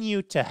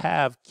continue to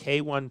have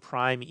k1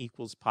 prime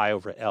equals pi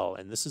over L,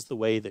 and this is the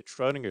way that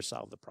Schroedinger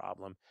solved the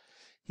problem,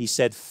 he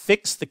said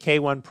fix the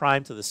k1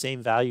 prime to the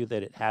same value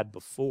that it had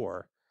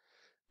before,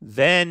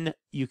 then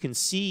you can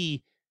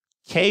see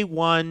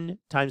k1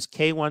 times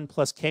k1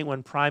 plus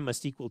k1 prime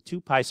must equal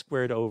 2 pi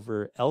squared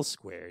over L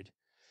squared.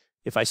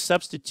 If I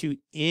substitute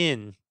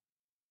in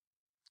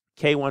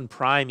k1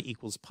 prime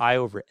equals pi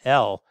over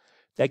L,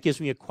 that gives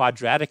me a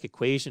quadratic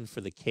equation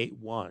for the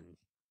k1.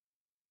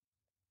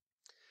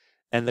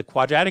 And the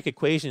quadratic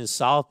equation is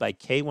solved by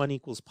k1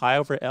 equals pi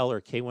over L,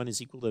 or k1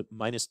 is equal to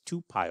minus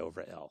 2 pi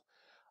over L.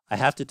 I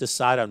have to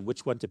decide on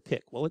which one to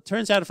pick. Well, it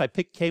turns out if I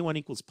pick k1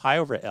 equals pi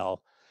over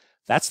L,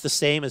 that's the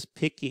same as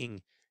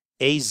picking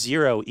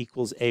A0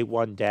 equals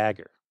A1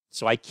 dagger.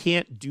 So I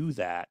can't do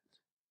that.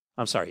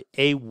 I'm sorry,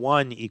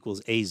 A1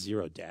 equals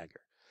A0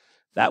 dagger.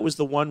 That was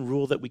the one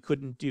rule that we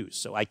couldn't do.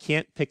 So I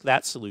can't pick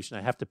that solution.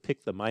 I have to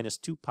pick the minus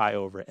 2 pi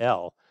over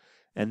L.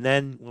 And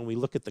then when we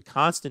look at the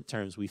constant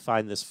terms, we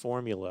find this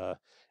formula,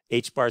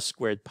 h bar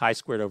squared pi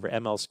squared over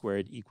ml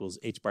squared equals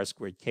h bar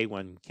squared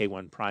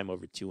k1 prime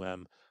over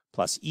 2m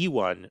plus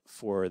E1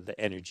 for the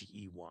energy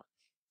E1.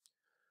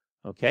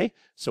 Okay,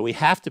 so we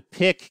have to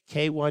pick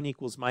k1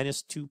 equals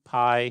minus 2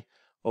 pi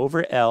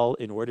over L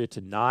in order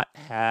to not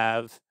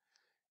have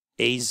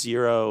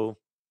A0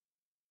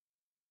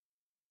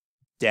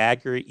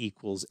 dagger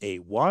equals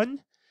A1.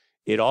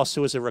 It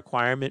also is a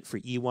requirement for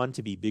E1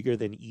 to be bigger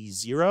than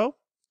E0.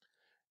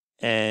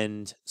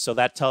 And so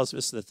that tells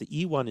us that the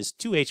E1 is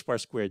 2h bar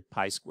squared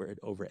pi squared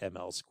over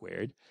ml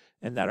squared,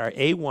 and that our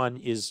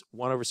A1 is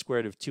 1 over square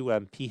root of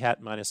 2m p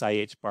hat minus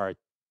ih bar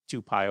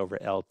 2 pi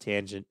over L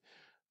tangent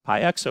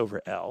pi x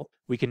over L.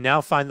 We can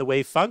now find the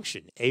wave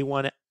function.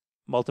 A1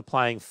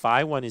 multiplying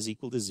phi 1 is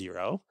equal to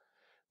 0.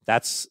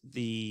 That's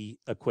the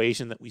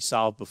equation that we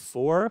solved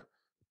before.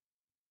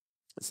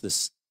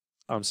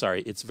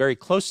 It's very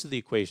close to the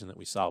equation that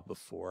we solved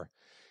before.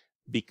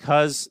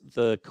 Because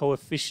the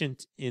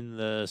coefficient in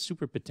the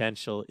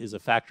superpotential is a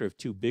factor of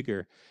 2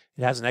 bigger,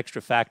 it has an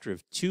extra factor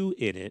of 2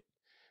 in it.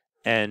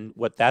 And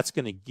what that's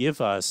going to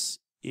give us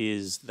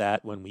is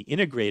that when we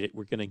integrate it,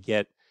 we're going to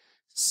get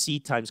c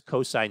times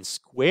cosine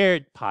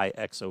squared pi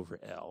x over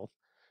L.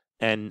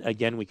 And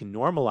again, we can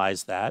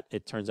normalize that.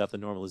 It turns out the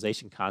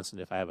normalization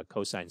constant, if I have a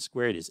cosine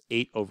squared, is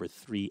 8 over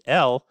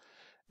 3L.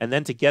 And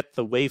then to get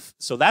the wave,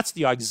 so that's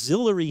the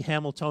auxiliary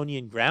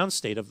Hamiltonian ground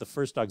state of the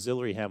first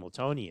auxiliary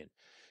Hamiltonian.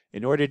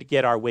 In order to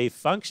get our wave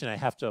function, I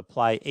have to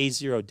apply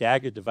A0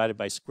 dagger divided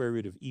by square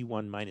root of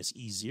E1 minus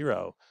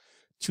E0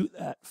 to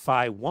that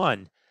phi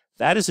 1.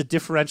 That is a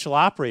differential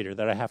operator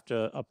that I have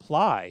to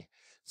apply.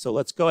 So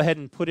let's go ahead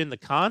and put in the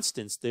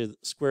constants. The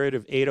square root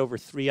of 8 over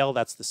 3L,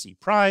 that's the C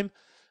prime.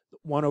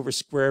 1 over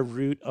square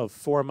root of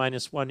 4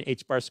 minus 1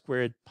 h bar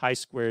squared pi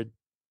squared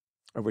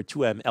over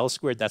 2m L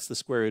squared, that's the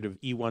square root of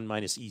E1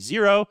 minus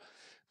E0.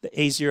 The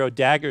A0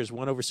 dagger is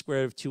 1 over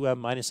square root of 2m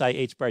minus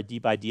ih bar d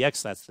by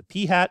dx, that's the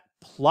p hat,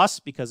 plus,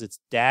 because it's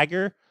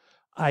dagger,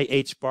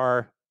 ih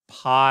bar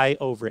pi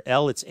over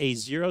L, it's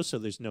A0, so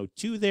there's no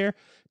 2 there,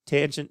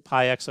 tangent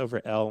pi x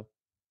over L,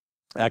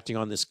 acting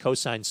on this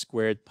cosine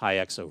squared pi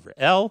x over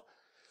L.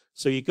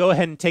 So you go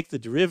ahead and take the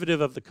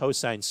derivative of the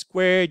cosine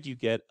squared, you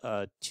get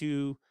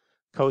 2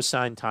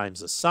 cosine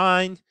times a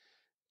sine.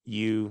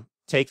 You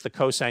take the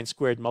cosine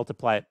squared,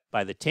 multiply it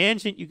by the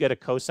tangent, you get a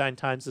cosine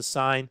times the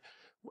sine.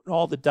 When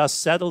all the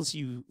dust settles,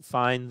 you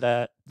find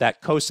that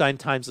cosine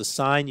times the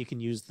sine, you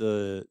can use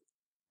the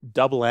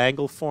double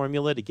angle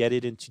formula to get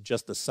it into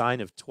just the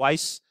sine of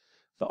twice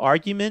the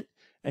argument.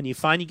 And you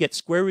find you get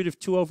square root of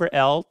 2 over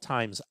L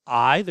times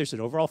I. There's an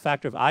overall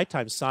factor of I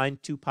times sine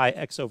 2 pi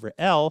x over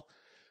L,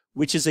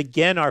 which is,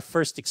 again, our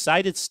first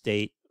excited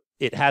state.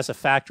 It has a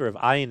factor of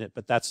I in it,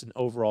 but that's an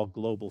overall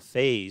global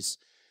phase.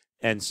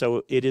 And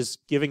so it is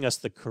giving us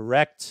the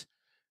correct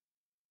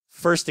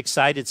first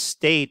excited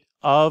state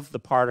of the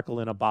particle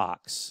in a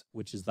box,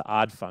 which is the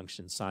odd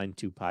function sine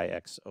 2 pi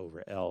x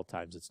over L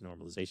times its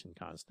normalization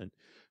constant,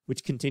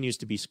 which continues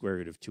to be square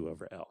root of 2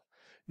 over L.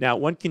 Now,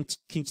 one can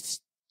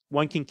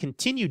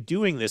continue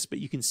doing this, but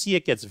you can see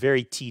it gets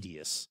very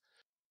tedious.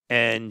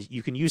 And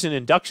you can use an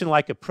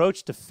induction-like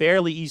approach to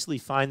fairly easily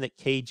find that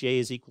kj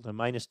is equal to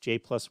minus j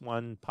plus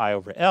 1 pi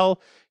over L.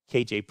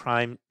 Kj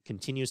prime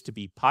continues to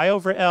be pi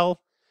over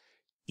L.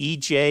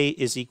 Ej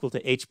is equal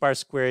to h bar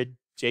squared,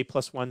 j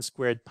plus 1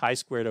 squared, pi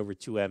squared over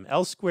 2m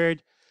l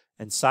squared,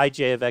 and psi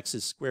j of x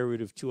is square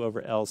root of 2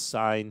 over l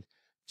sine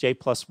j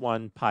plus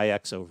 1 pi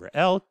x over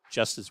l,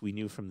 just as we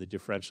knew from the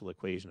differential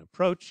equation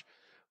approach.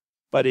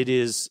 But it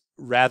is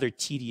rather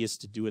tedious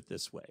to do it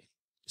this way.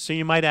 So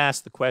you might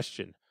ask the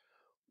question,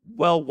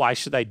 well, why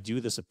should I do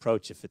this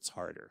approach if it's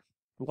harder?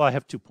 Well, I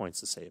have 2 points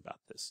to say about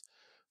this.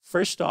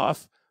 First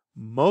off,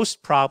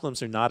 most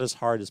problems are not as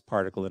hard as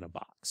particle in a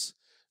box.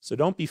 So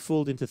don't be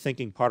fooled into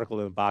thinking particle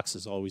in a box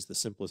is always the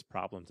simplest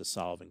problem to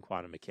solve in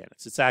quantum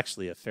mechanics. It's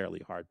actually a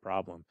fairly hard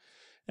problem.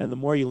 And the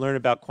more you learn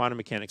about quantum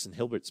mechanics in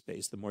Hilbert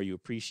space, the more you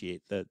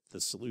appreciate that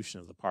the solution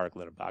of the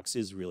particle in a box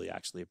is really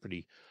actually a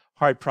pretty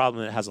hard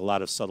problem that has a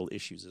lot of subtle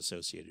issues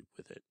associated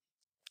with it.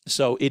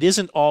 So it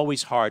isn't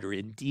always hard, or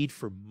indeed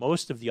for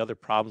most of the other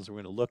problems we're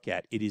going to look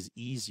at, it is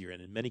easier,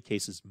 and in many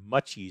cases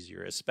much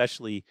easier,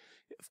 especially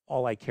if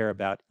all I care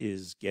about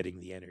is getting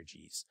the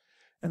energies.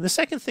 And the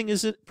second thing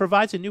is it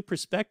provides a new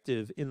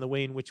perspective in the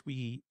way in which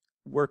we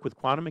work with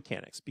quantum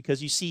mechanics,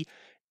 because you see,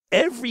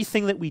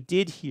 everything that we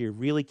did here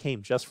really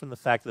came just from the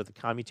fact that the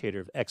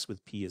commutator of x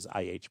with p is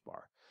IH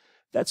bar.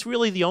 That's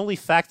really the only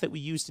fact that we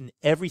used in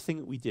everything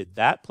that we did.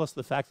 That plus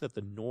the fact that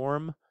the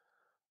norm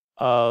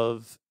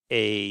of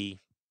a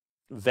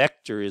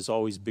vector is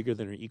always bigger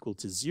than or equal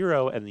to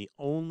 0, and the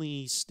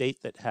only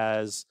state that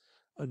has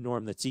a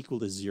norm that's equal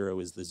to 0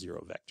 is the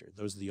 0 vector.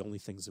 Those are the only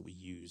things that we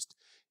used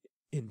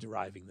in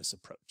deriving this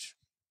approach.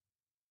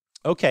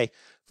 Okay,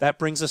 that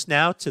brings us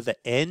now to the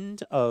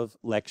end of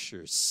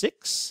Lecture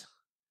 6,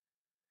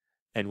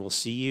 and we'll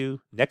see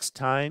you next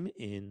time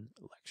in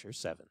Lecture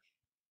 7.